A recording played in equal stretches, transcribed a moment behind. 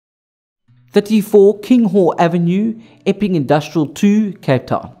34 Kinghall Avenue, Epping Industrial 2, Cape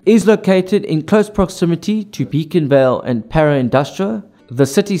Town, is located in close proximity to Beaconvale and Parow Industrial, the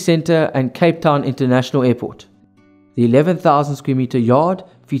city centre and Cape Town International Airport. The 11,000 square metre yard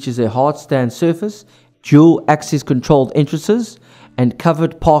features a hard stand surface, dual access controlled entrances and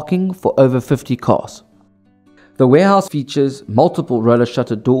covered parking for over 50 cars. The warehouse features multiple roller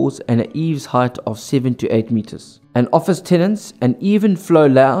shutter doors and an eaves height of 7 to 8 meters, and offers tenants an even flow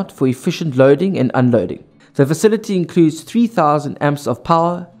layout for efficient loading and unloading. The facility includes 3,000 amps of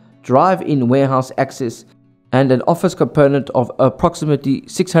power, drive-in warehouse access, and an office component of approximately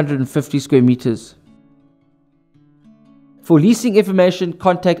 650 square meters. For leasing information,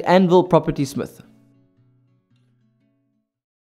 contact Anvil Property Smith.